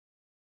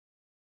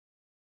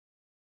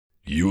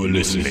You are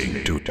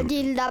listening to GPS.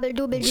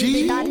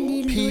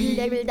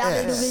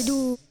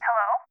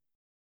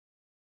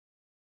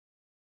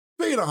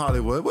 Speaking of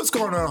Hollywood, what's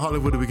going on in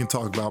Hollywood that we can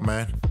talk about,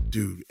 man?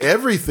 Dude,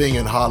 everything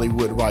in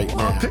Hollywood right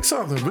now. Pick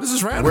something, but this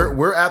is random.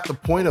 We're at the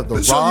point of the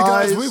rise. Show you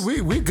guys,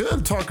 we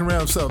good talking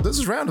around stuff. This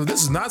is random.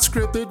 This is not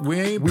scripted. We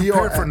ain't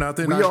prepared for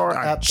nothing. We are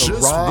at the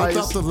rise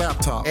up the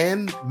laptop.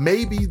 and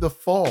maybe the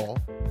fall.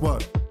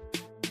 What?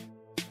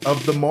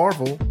 Of the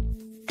Marvel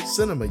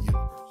Cinema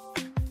Universe.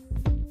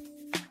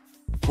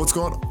 What's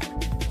going on?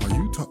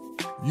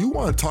 You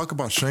want to talk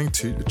about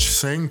Shang-Chi?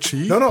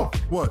 No.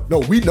 What? No,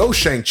 we know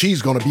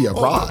Shang-Chi's going to be a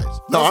rise.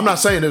 No, I'm not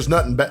saying there's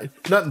nothing bad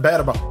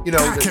about,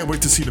 I can't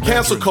wait to see the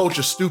cancel Mandarin.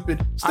 culture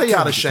stupid. Stay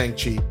out of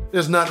Shang-Chi.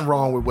 There's nothing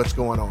wrong with what's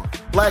going on.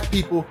 Black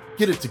people,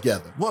 get it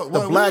together. What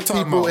Black are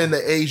you people talking and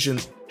the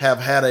Asians have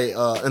had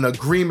an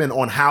agreement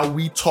on how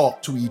we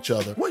talk to each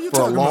other What are you for a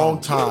talking long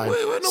about? time What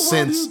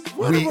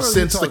are you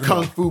since the talking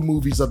Kung about? Fu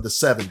movies of the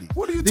 70s.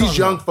 What are you These talking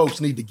young about? folks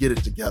need to get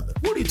it together.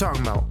 What are you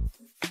talking about?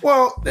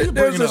 Well, you there's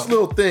bringing this up?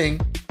 little thing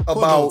What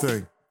about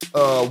little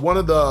thing? one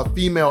of the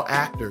female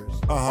actors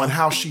Uh-huh. on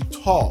how she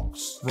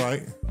talks,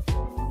 Right.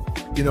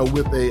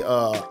 with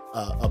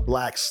a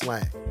black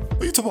slang.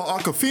 Are you talking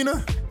about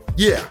Aquafina?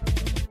 Yeah.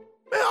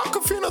 Man,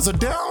 Aquafina's a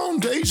down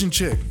Asian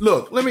chick.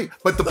 Look,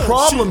 but the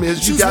problem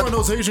is you she's got one of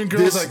those Asian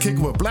girls that kick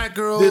with black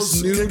girls.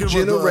 this new kicking with,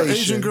 generation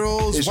Asian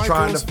girls, is white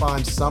trying girls. to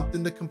find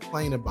something to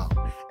complain about.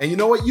 And you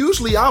know what?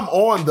 Usually I'm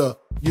on the,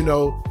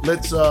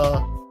 let's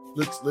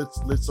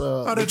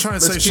Are they trying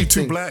to say she's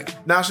too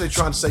black? Now they're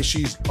trying to say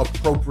she's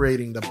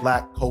appropriating the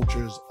black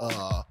culture's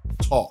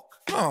talk.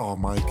 Oh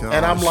my god!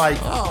 And I'm like,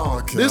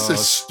 oh, this is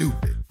gosh.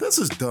 stupid. This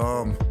is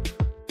dumb.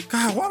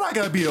 God, why do I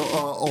gotta be a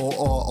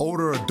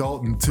older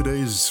adult in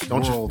today's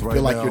Don't world you right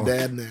feel now? like your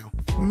dad now?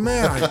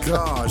 Man, my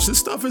gosh, this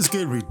stuff is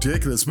getting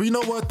ridiculous. But you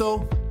know what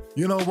though?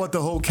 You know what?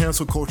 The whole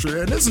cancel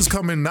culture, and this is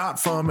coming not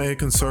from a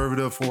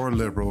conservative or a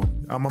liberal.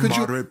 I'm a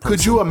moderate person.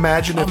 Could you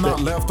imagine if I'm not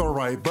left or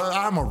right, but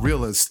I'm a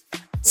realist.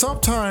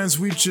 Sometimes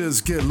we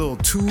just get a little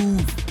too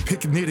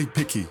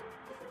nitty-picky.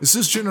 It's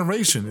this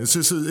generation. It's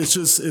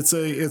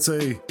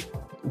a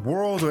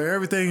world where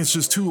everything is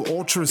just too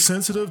ultra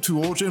sensitive,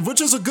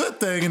 which is a good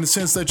thing in the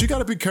sense that you got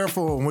to be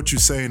careful on what you're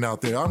saying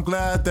out there. I'm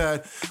glad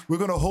that we're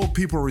going to hold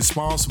people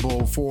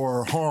responsible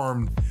for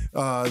harm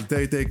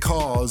they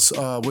cause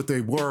with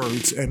their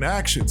words and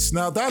actions.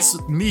 Now that's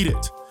needed.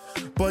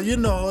 But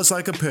it's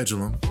like a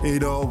pendulum.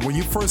 When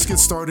you first get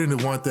started in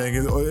one thing,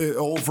 it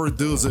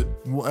overdoes it,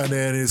 and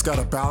then it's got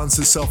to balance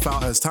itself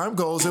out. As time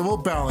goes, it will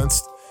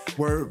balance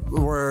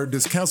where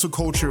this cancel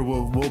culture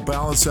will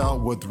balance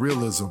out with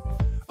realism.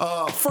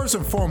 First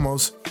and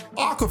foremost,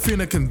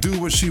 Aquafina can do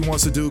what she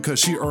wants to do because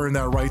she earned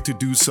that right to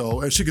do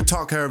so, and she could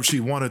talk however she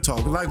want to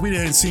talk. Like we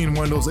ain't seen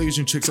one of those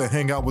Asian chicks that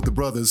hang out with the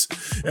brothers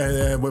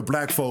and with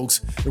black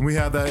folks, and we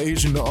have that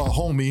Asian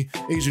homie,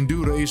 Asian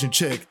dude or Asian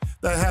chick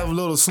that have a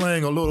little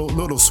slang or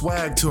little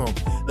swag to them.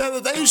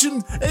 The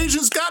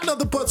Asians got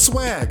nothing but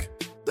swag.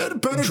 They're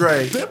better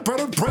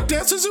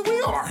breakdancers than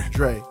we are.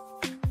 Dre,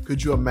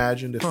 could you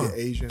imagine if the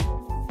Asian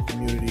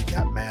community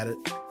got mad at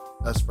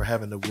us for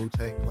having the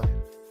Wu-Tang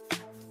Clan?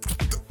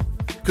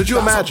 Could you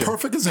imagine? A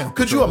perfect example.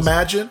 Could you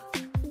imagine?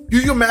 Do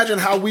you imagine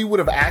how we would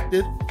have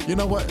acted? You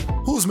know what?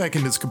 Who's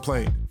making this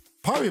complaint?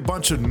 Probably a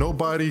bunch of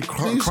nobody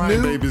crying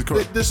babies.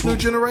 This new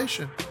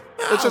generation.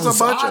 It's just a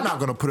bunch. I'm not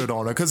going to put it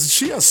on her because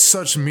she has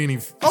such many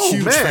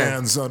huge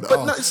fans. But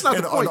no, it's not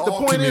the point. The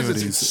point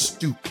is it's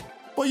stupid.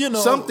 Well,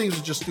 some things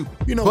are just stupid.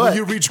 When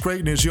you reach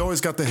greatness, you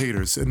always got the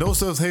haters, and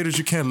those haters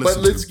you can't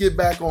listen to. But let's get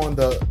back on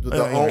the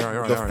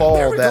fall.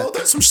 There we go.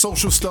 There's some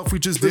social stuff we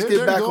just did. Let's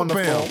get back on the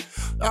fall.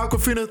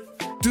 Aquafina,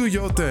 do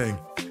your thing.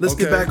 Let's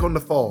get back on the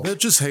fall. They're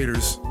just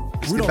haters.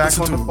 Let's get back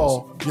on the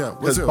fall. Yeah,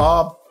 because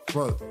Bob.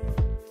 What?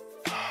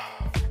 All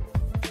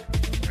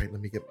right,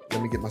 let me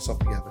get myself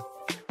together.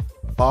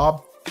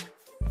 Bob.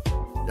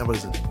 What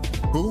is it?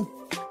 Who?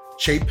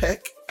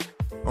 Chapek.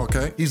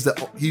 Okay.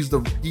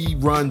 He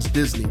runs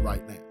Disney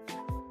right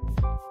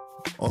now.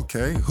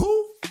 Okay.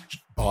 Who?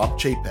 Bob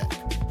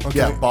Chapek. Okay.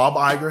 Yeah, Bob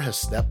Iger has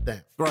stepped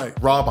down. Right.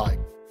 Rob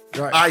Iger.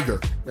 Right.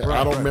 Iger.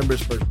 I don't remember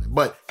his first name,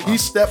 but he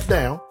stepped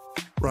down.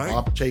 Right.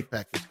 Bob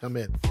Chapek has come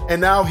in, and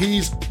now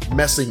he's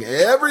messing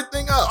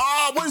everything up.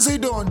 Oh, what is he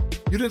doing?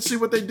 You didn't see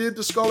what they did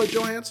to Scarlett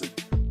Johansson?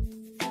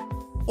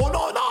 Oh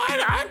no,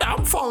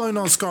 I'm following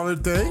on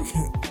Scarlett thing.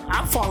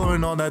 I'm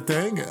following on that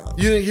thing.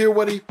 You didn't hear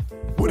what he?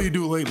 What did he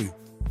do lately?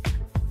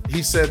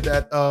 He said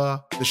that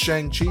the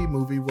Shang-Chi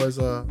movie was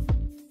an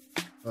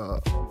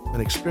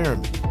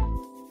experiment.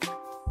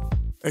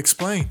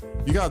 Explain.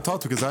 You gotta talk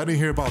to me because I didn't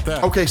hear about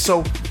that. Okay,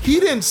 so he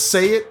didn't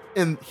say it,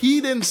 and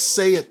he didn't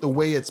say it the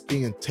way it's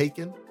being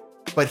taken,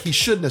 but he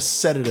shouldn't have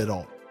said it at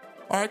all.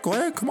 All right, go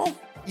ahead. Come on.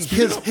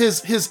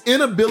 His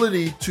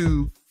inability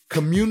to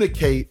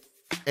communicate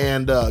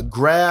and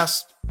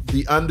grasp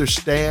the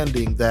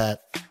understanding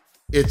that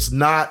it's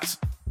not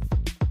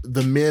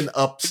the men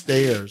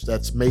upstairs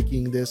that's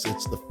making this,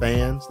 it's the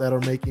fans that are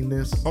making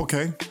this.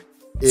 Okay.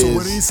 So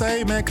what did he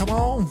say, man? Come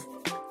on.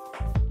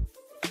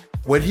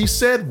 What he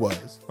said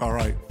was, all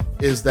right,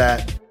 is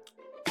that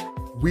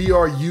we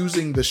are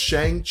using the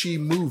Shang-Chi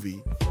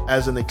movie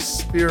as an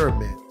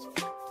experiment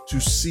to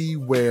see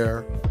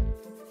where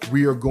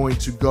we are going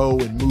to go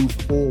and move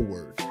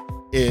forward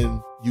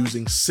in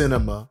using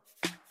cinema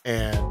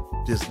and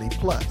Disney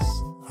Plus.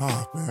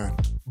 Oh, man.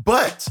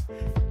 But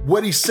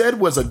what he said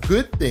was a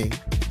good thing,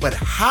 but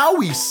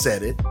how he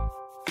said it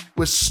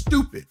was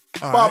stupid.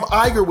 Bob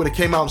Iger would have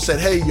came out and said,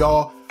 hey,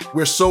 y'all,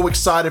 we're so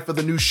excited for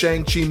the new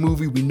Shang-Chi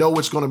movie. We know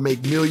it's going to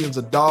make millions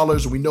of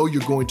dollars. We know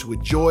you're going to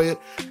enjoy it.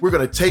 We're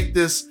going to take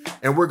this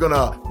and we're going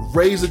to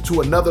raise it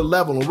to another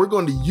level. And we're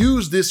going to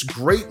use this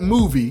great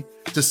movie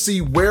to see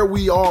where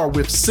we are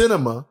with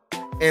cinema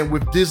and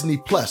with Disney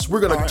Plus.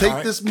 We're going to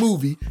take this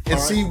movie and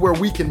see where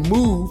we can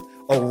move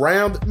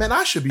around. Man,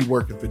 I should be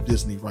working for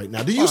Disney right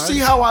now. Do you see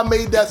how I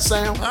made that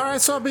sound? All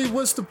right, so I mean,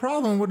 what's the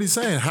problem? What he's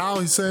saying? How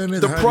he's saying it?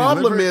 The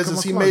problem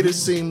is he made it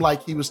seem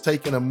like he was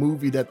taking a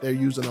movie that they're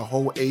using a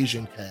whole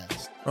Asian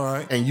cast,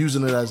 and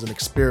using it as an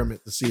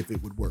experiment to see if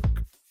it would work.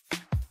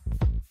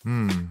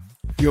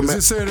 Is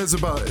it saying is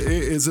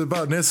it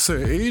about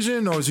necessary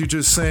Asian, or is he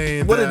just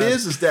saying what it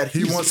is that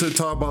he wants to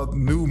talk about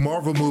new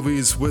Marvel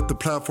movies with the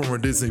platform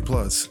of Disney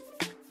Plus?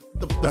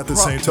 At the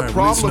same time,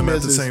 releasing them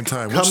at the same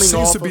time, which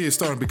seems to be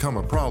starting to become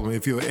a problem.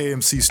 If you're an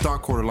AMC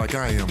stockholder like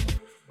I am,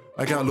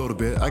 I got a little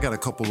bit. I got a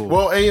couple of.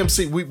 Well,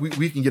 AMC,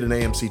 we can get an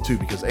AMC too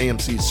because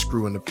AMC is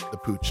screwing the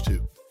pooch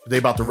too. They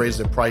about to raise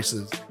their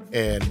prices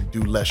and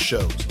do less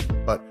shows,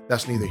 but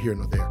that's neither here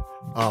nor there.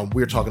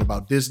 We're talking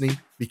about Disney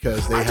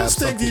because they have. I just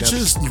think you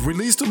just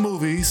release the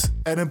movies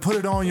and then put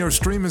it on your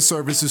streaming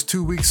services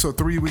 2 weeks or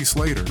 3 weeks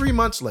later. 3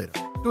 months later.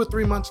 Do it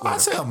 3 months later. I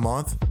say a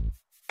month.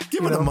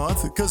 Give it a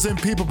month, because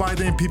by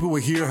then people will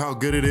hear how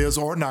good it is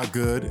or not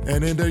good,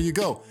 and then there you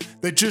go.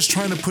 They're just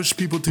trying to push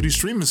people to these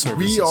streaming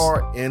services. We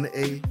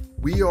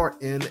are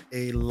in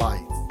a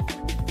life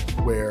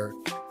where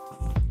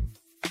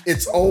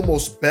it's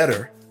almost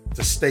better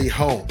to stay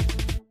home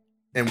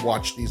and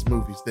watch these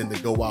movies than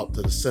to go out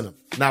to the cinema.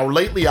 Now,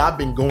 lately I've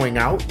been going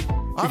out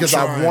because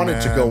I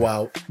wanted to go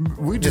out.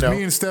 We just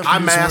me and Stephanie. I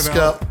mask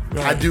up.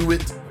 Right. I do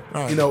it.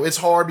 Right. It's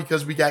hard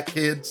because we got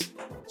kids.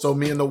 So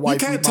me and the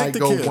wife, we might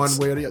go one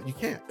way or the other. You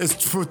can't.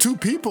 It's for 2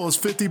 people. It's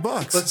 $50.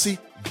 But see,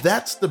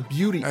 that's the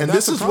beauty, and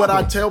this is what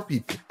I tell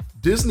people: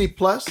 Disney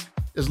Plus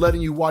is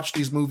letting you watch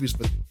these movies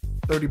for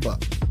 $30.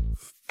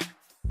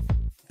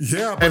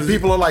 Yeah, and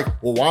people are like,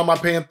 "Well, why am I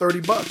paying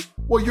 $30?"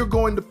 Well, you're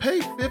going to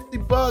pay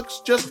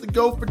 $50 just to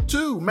go for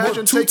 2.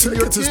 Imagine taking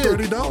your kids. Is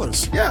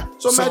 $30. Yeah,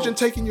 so imagine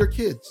taking your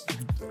kids,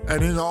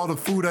 and then all the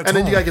food at home, and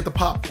then you gotta get the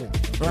popcorn.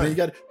 Right. And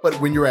then but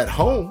when you're at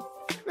home.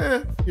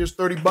 Here's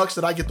 $30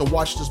 that I get to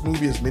watch this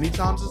movie as many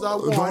times as I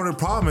want. The only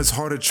problem is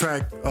hard to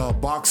track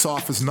box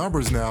office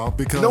numbers now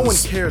because no one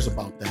cares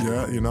about that.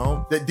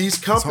 Yeah, that these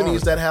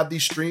companies that have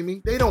these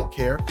streaming, they don't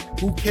care.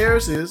 Who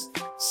cares is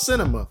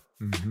cinema,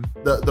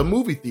 the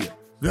movie theater.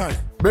 Right.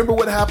 Remember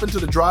what happened to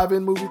the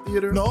drive-in movie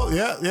theater? No,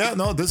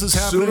 no, this is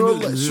happening.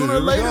 Sooner or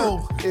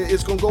later,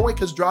 it's going to go away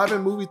because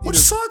drive-in movie theater. Which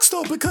sucks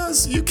though,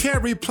 because you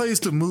can't replace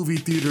the movie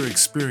theater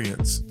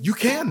experience. You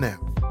can now.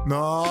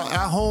 No,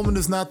 at home it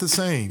is not the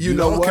same. You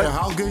know what? I don't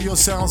care how good your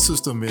sound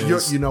system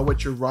is. You know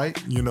what? You're right.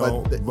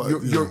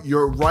 But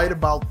you're right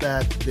about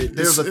that.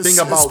 There's a thing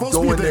about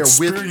going there with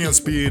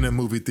experience being in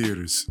movie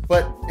theaters.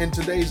 But in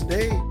today's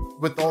day,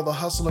 with all the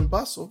hustle and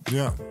bustle,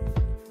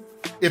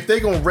 if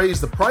they're gonna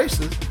raise the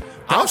prices,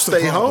 I'll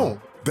stay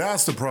home.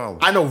 That's the problem.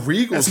 I know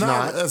Regal's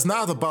not. It's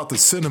not about the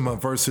cinema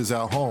versus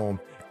at home.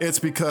 It's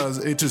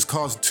because it just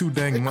costs too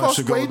dang much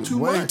to go,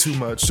 way too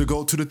much to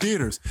go to the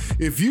theaters.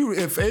 If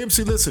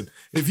AMC, listen,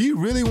 if you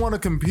really want to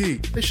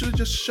compete, they should have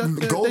just shut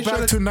down. Go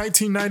back to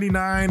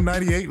 1999,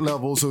 98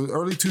 levels or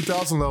early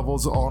 2000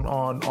 levels on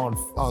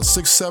 $6,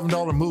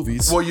 $7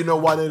 movies. Well, you know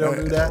why they don't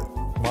do that?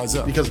 Why is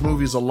that? Because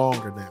movies are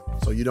longer now,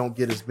 so you don't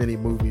get as many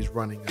movies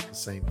running at the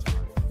same time.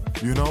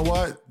 You know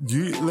what?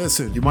 You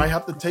might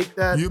have to take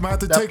that. You might have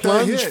to take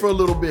that hit for a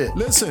little bit.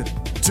 Listen,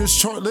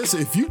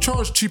 if you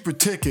charge cheaper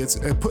tickets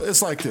and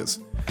it's like this.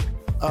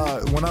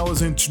 When I was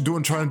trying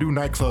to do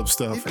nightclub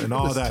stuff and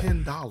all that.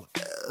 $10.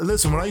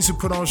 Listen, when I used to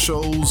put on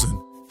shows and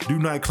do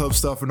nightclub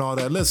stuff and all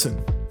that.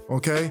 Listen,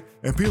 okay,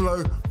 and people are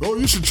like, oh,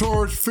 you should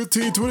charge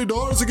 $15,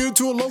 $20 to get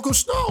into a local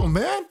show,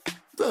 man.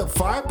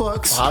 $5.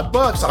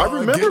 $5. I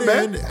remember,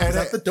 man. And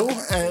at the door.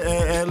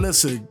 And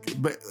listen,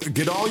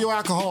 get all your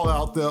alcohol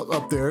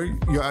up there.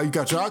 You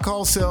got your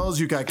alcohol sales.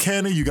 You got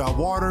candy. You got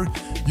water.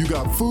 You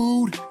got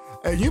food,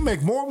 and you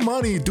make more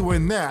money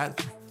doing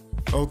that,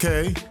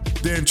 okay,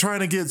 than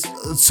trying to get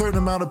a certain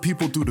amount of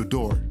people through the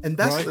door. And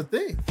that's the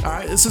thing. All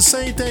right, it's the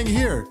same thing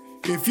here.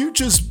 If you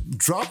just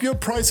drop your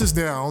prices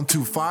down to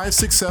 $5,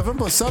 $6, $7,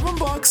 but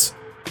 $7.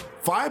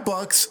 $5,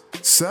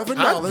 $7.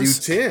 I'd do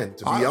 10,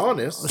 to be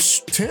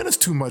honest. 10 is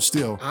too much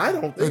still. I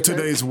don't think in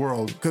today's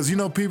world, because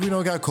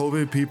people got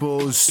COVID,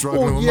 people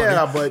struggling with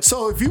money. But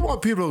so if you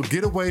want people to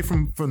get away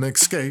from the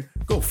escape,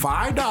 go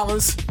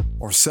 $5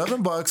 or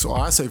 $7, or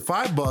I say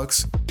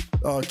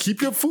 $5.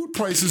 Keep your food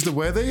prices the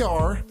way they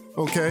are.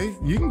 Okay,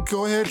 you can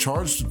go ahead and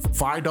charge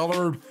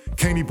 $5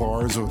 candy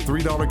bars or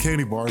 $3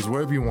 candy bars,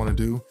 whatever you want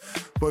to do.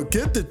 but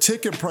get the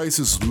ticket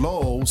prices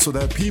low so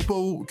that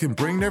people can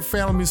bring their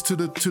families to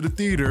the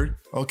theater,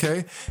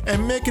 okay,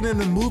 and make it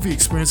in a movie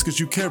experience because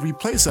you can't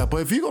replace that.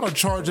 But if you're gonna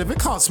charge, if it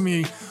costs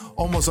me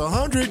almost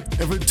 $100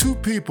 every 2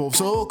 people,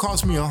 so it'll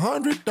cost me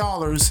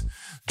 $100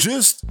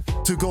 just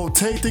to go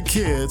take the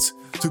kids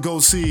to go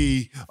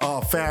see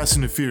Fast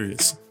and the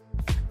Furious.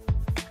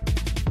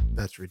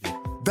 That's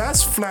ridiculous.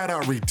 That's flat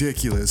out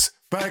ridiculous.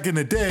 Back in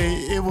the day,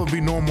 it would be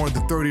no more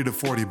than $30 to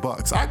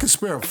 $40. I could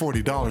spare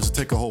 $40 to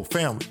take a whole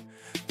family.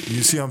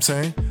 You see what I'm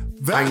saying?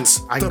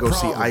 That's I can the go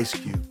problem. see Ice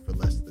Cube for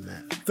less than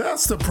that.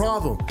 That's the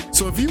problem.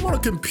 So if you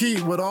want to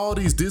compete with all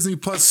these Disney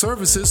Plus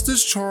services,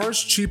 just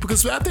charge cheap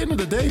because at the end of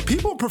the day,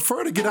 people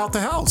prefer to get out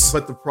the house.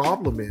 But the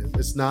problem is,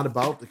 it's not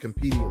about the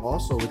competing.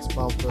 Also, it's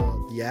about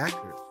the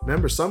actors.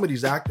 Remember, some of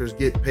these actors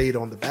get paid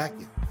on the back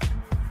end.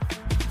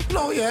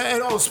 No, yeah,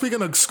 and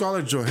speaking of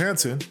Scarlett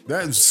Johansson,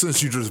 that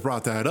since you just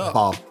brought that up,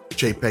 Bob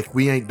Chapek,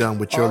 we ain't done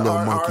with your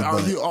little monkey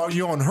butt. Are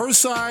you on her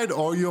side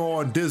or you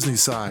on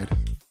Disney's side?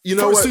 You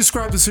know First, what?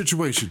 describe the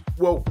situation.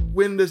 Well,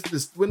 when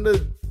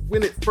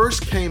it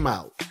first came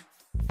out,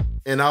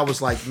 and I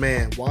was like,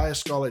 man, why is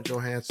Scarlett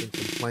Johansson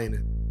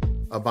complaining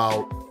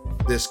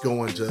about this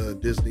going to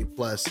Disney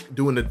Plus,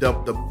 doing the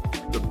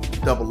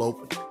double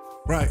open?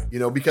 Right. You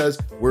know, because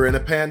we're in a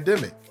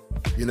pandemic.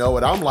 You know,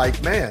 and I'm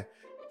like, man,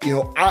 you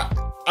know,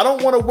 I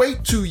don't want to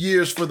wait 2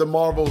 years for the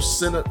Marvel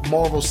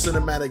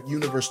Cinematic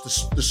Universe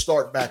to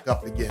start back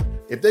up again.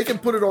 If they can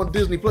put it on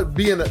Disney Plus,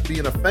 being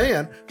a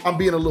fan, I'm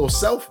being a little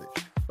selfish.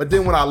 But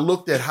then when I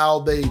looked at how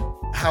they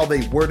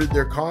worded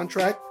their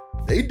contract,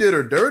 they did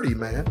her dirty,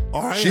 man.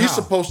 She's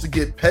supposed to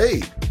get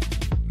paid,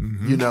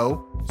 you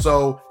know.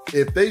 So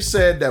if they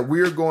said that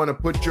we're going to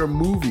put your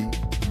movie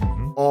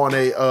on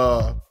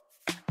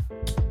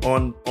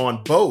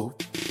on both,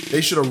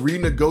 they should have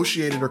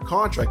renegotiated her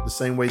contract the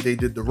same way they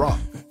did The Rock.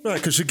 Right,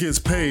 because she gets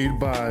paid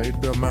by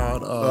the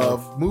amount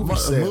of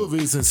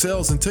movies and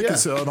sales and ticket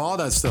sales and all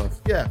that stuff.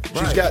 Yeah,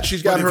 right.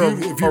 she's got her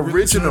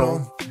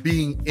original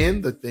being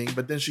in the thing,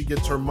 but then she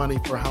gets her money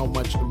for how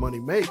much the money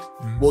makes.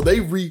 Well, they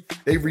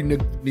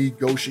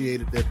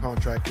renegotiated their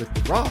contract with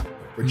The Rock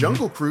for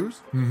Jungle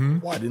Cruise.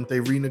 Why didn't they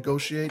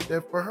renegotiate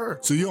that for her?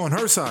 So you're on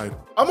her side.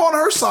 I'm on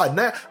her side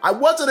now. I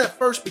wasn't at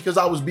first because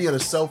I was being a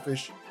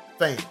selfish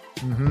fan.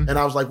 And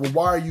I was like, well,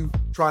 why are you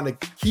trying to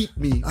keep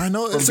me? I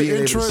know, from it's an being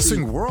able to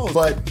interesting see? world.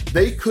 But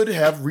they could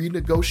have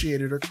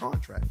renegotiated her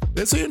contract.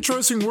 It's an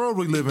interesting world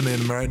we're living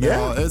in right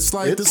now. It's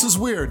like, this is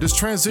weird. This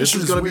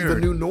transition is going to weird. be the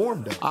new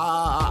norm, though.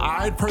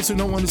 I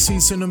personally don't want to see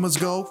cinemas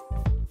go.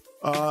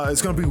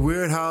 It's going to be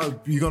weird how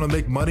you're going to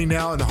make money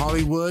now in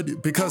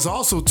Hollywood. Because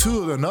also,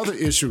 too, another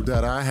issue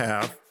that I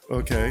have,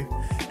 okay,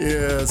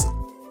 is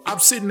I'm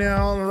sitting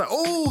down and I'm like,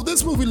 oh,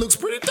 this movie looks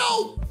pretty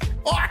dope.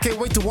 Oh, I can't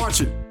wait to watch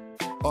it.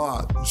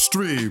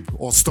 Stream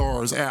or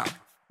Stars app.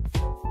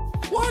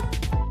 What?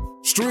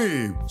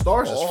 Stream.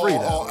 Stars is free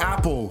now. Or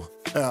Apple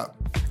app.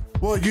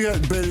 Well,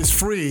 but it's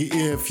free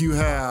if you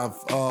have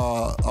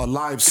a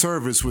live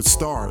service with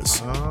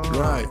Stars.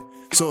 Right.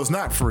 So it's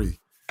not free.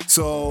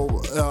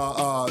 So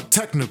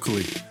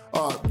technically,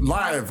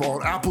 live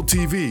on Apple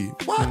TV.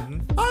 What?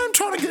 I'm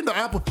trying to get into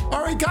Apple. I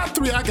already got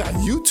 3. I got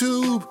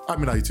YouTube. I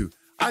mean, not YouTube.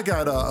 I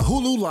got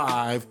Hulu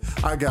Live,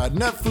 I got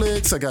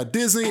Netflix, I got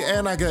Disney,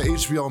 and I got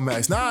HBO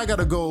Max. Now I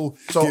gotta go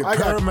get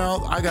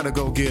Paramount. I gotta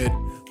go get.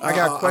 I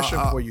got a question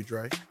for you,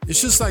 Dre. It's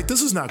just like,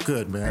 this is not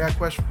good, man. I got a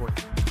question for you.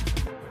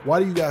 Why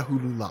do you got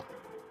Hulu Live?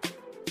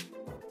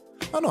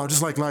 I know, I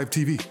just like live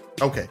TV.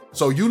 Okay,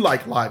 so you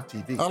like live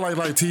TV. I like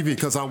live TV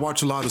because I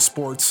watch a lot of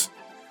sports,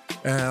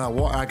 and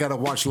I gotta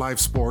watch live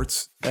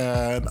sports,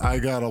 and I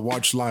gotta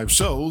watch live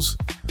shows.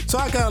 So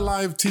I got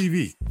live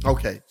TV.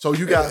 Okay, so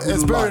you got Hulu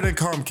It's better Live. than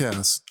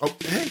Comcast. Oh,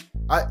 hey,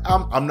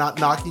 I'm not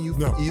knocking you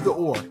for either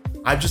or.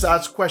 I just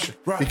asked a question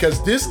because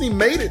Disney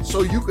made it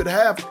so you could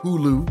have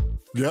Hulu,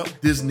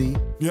 Disney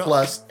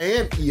Plus,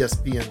 and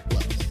ESPN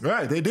Plus.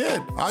 Right, they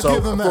did. I'll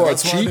give them that. For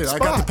That's a what I cheap did.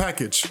 spot, I got the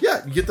package.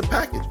 Yeah, you get the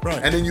package.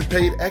 Right. And then you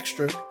paid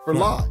extra for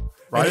live.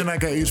 Right. And then I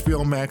got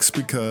HBO Max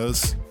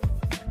because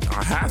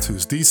I had to.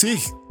 It's DC.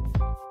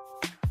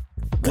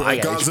 Well, I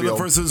got Godzilla HBO.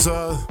 versus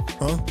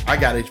I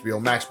got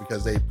HBO Max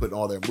because they put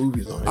all their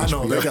movies on HBO. I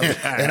know they got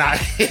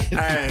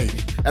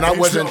and I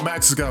wasn't. HBO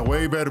Max has got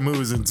way better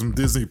movies than some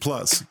Disney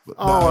Plus.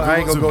 I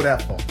ain't gonna go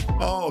that far.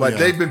 But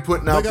they've been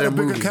putting out their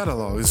movies. They got a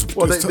bigger catalog. It's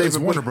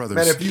been Warner Brothers.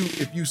 Man,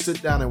 if you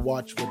sit down and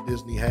watch what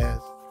Disney has,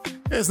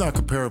 it's not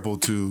comparable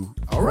to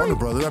Warner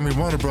Brothers. I mean,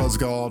 Warner Brothers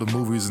got all the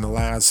movies in the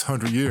last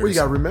 100 years. Well, you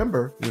got to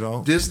remember,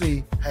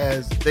 Disney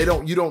has.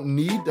 You don't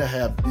need to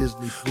have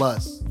Disney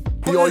Plus.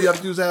 All you have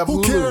to do is have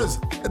Hulu. Who cares?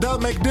 It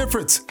doesn't make a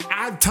difference.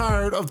 I'm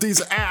tired of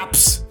these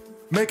apps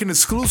making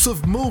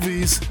exclusive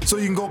movies so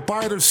you can go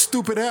buy their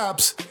stupid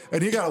apps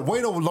and you got to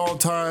wait a long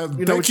time.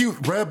 Thank you,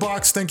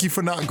 Redbox. Thank you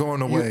for not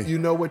going away. You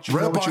know what you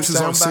Redbox know what you is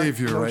our sound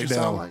savior right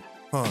now.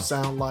 You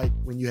sound like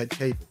when you had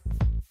cable.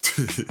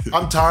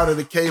 I'm tired of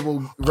the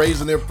cable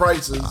raising their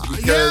prices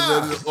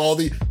because of all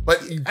the.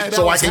 But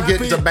so I can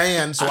get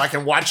demand, so I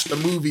can watch the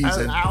movies.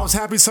 And I was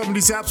happy some of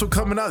these apps were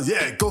coming out.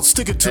 Yeah, go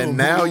stick it to them. And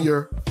now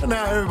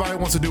now everybody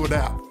wants to do an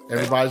app.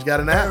 Everybody's got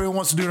an app. Everyone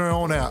wants to do their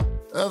own app.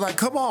 I was like,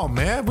 come on,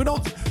 man. We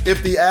don't.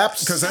 If the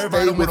apps because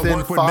everybody stay within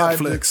work with 5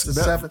 Netflix. to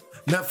 7.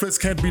 Netflix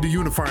can't be the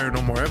unifier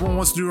no more. Everyone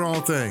wants to do their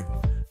own thing.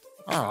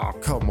 Oh,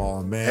 come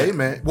on, man. Hey,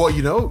 man. Well,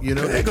 you know, it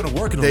ain't gonna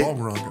work in the long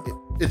run.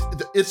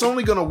 It's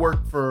only gonna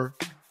work for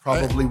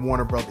probably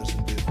Warner Brothers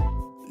and Disney.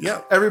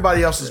 Yeah.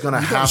 Everybody else is gonna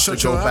have to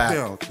go back.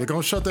 Down. They're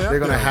gonna shut the app They're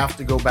gonna down. have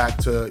to go back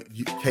to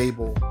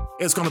cable.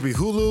 It's gonna be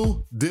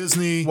Hulu,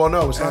 Disney. Well,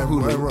 no, it's not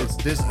Hulu. It's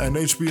Disney and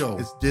HBO.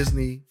 It's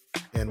Disney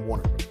and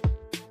Warner Brothers.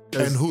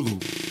 And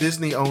Hulu.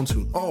 Disney owns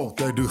Hulu. Oh,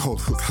 they do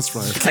Hulu. That's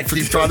right. I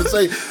keep trying to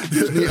say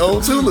Disney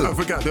owns Hulu. I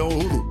forgot they own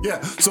Hulu. Yeah.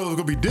 So it's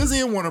gonna be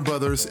Disney and Warner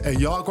Brothers, and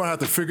y'all gonna have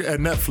to figure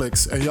and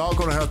Netflix, and y'all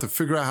gonna have to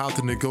figure out how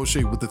to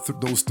negotiate with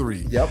those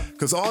three. Yep.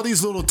 Because all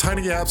these little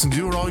tiny apps and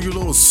doing all your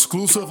little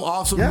exclusive,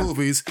 awesome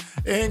movies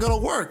ain't gonna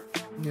work.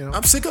 You know,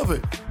 I'm sick of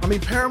it. I mean,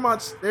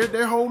 Paramount's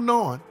they're holding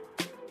on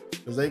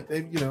because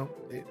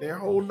they're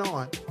holding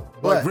on.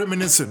 But like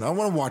reminiscent, I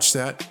want to watch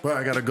that, but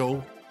I gotta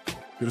go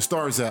to the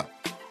Stars app.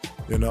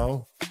 You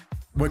know,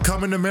 when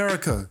Coming to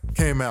America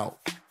came out,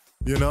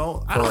 you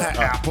know, I don't have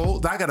Apple.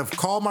 I gotta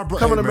call my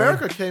brother. Coming to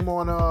America came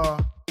on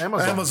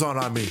Amazon.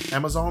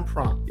 Amazon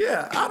Prime.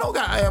 Yeah, I don't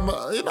got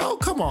Amazon. You know,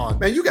 come on,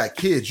 man. You got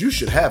kids. You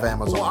should have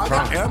Amazon. Well, I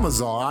Prime. got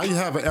Amazon. I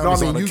have an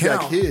Amazon account. You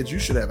got kids. You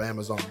should have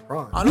Amazon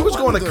Prime. You was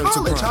going to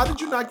college. How did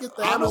you not get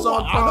the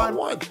Amazon Prime?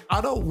 I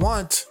don't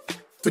want.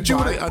 But you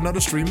buy another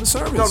streaming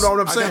service. No,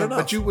 what I'm saying.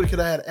 But you could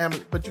have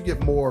had but you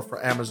get more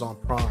for Amazon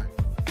Prime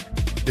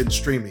than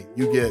streaming.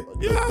 You get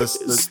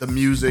the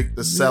music,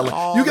 the selling.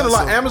 You get a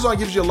lot. Amazon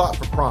gives you a lot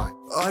for Prime.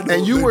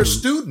 And you were a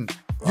student.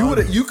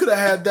 You could have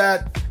had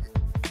that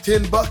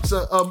 $10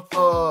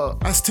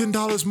 That's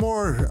 $10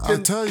 more. I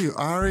tell you,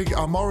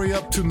 I'm already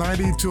up to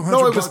 90 to 100.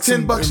 No, it was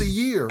 $10 a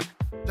year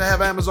to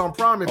have Amazon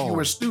Prime if you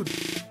were a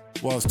student.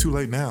 Well, it's too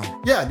late now.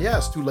 Yeah,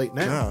 it's too late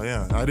now.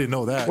 Yeah, I didn't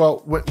know that.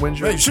 Well, when's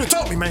your? Hey, you should have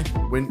told me, man.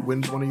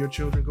 When's one of your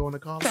children going to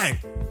college? Dang,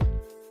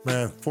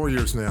 man, 4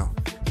 years now.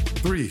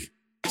 3.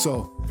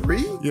 So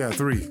 3? Yeah,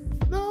 3.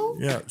 No.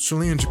 Yeah,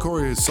 Shalene and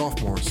Jacory is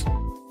sophomores.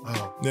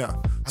 Oh. Yeah.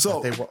 I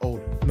thought they were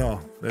older.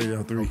 No, they 3.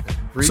 Okay.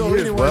 3 so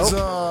years. anyways,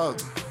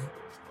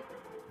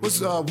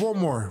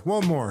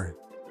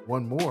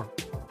 one more.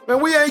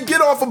 Man, we ain't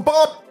get off of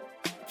Bob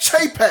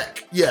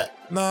Chapek yet.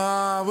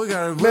 Nah, we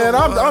got it. Man,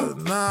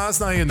 nah, it's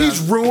not even that. He's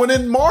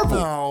ruining Marvel.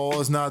 No,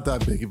 it's not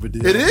that big of a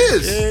deal. It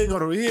is. He ain't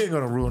gonna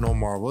ruin no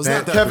Marvel. It's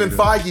not that Kevin big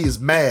Feige is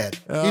mad.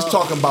 He's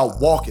talking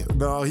about walking.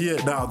 No,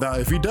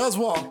 if he does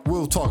walk,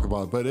 we'll talk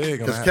about it. But it ain't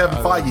gonna happen.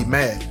 Because Kevin Feige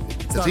mad.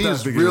 Because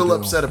he's real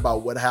upset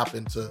about what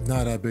happened to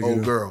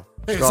old girl.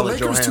 Hey, is the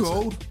Lakers too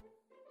old?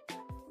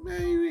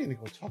 Man, you ain't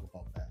gonna talk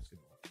about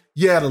basketball.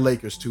 Yeah, the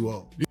Lakers too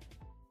old.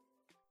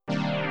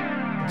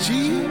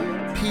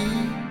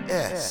 GPS.